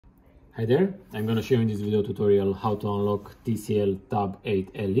Hi there, I'm gonna show you in this video tutorial how to unlock Tcl Tab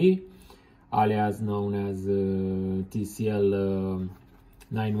 8LE, alias known as Tcl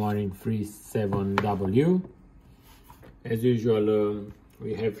 9137W. As usual,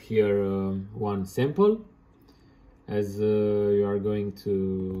 we have here one sample, as you are going to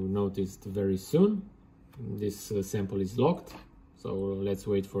notice very soon. This sample is locked, so let's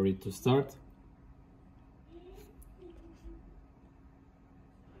wait for it to start.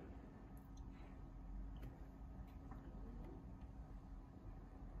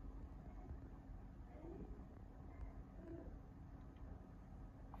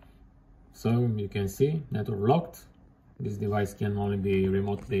 So you can see network locked. This device can only be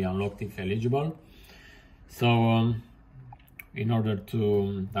remotely unlocked if eligible. So in order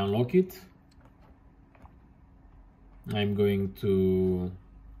to unlock it, I'm going to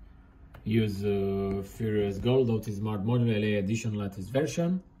use FuriouSGOLD OT Smart Module LA Edition latest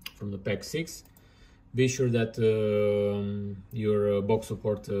version from the pack 6. Be sure that your box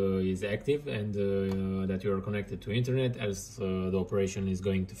support is active and that you are connected to internet, else the operation is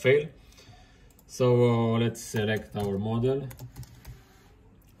going to fail. So let's select our model,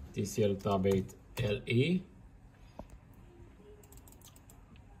 Tcl Tab 8LE.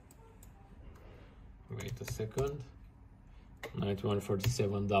 Wait a second,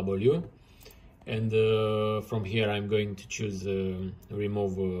 9137W. And from here I'm going to choose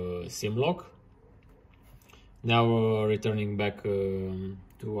remove SIM lock. Now returning back to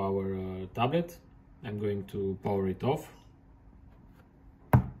our tablet, I'm going to power it off.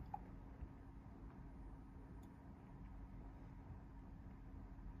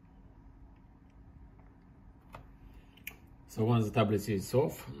 So once the tablet is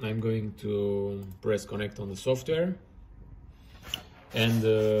off, I'm going to press connect on the software and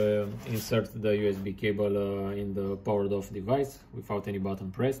insert the USB cable in the powered off device without any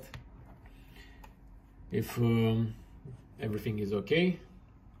button pressed. If everything is okay,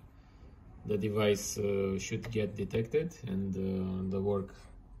 the device should get detected and the work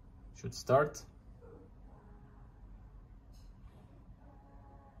should start.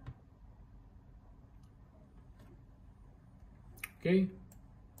 Okay,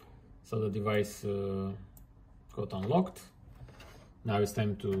 so the device got unlocked. Now it's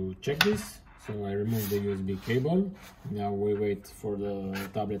time to check this. So I remove the USB cable. Now we wait for the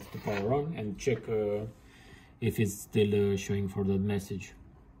tablet to power on and check if it's still showing for the message.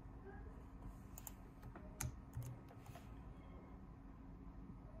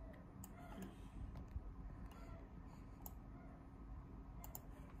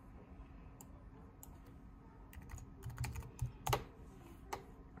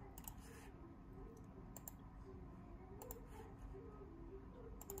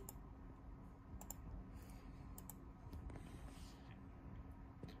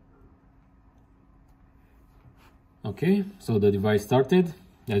 Okay, so the device started.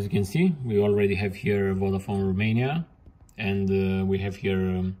 As you can see, we already have here Vodafone Romania, and we have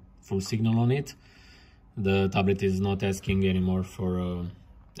here full signal on it. The tablet is not asking anymore for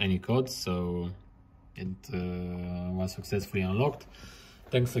any codes, so it was successfully unlocked.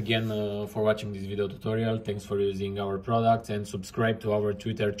 Thanks again for watching this video tutorial. Thanks for using our products, and subscribe to our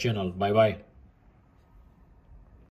Twitter channel. Bye bye.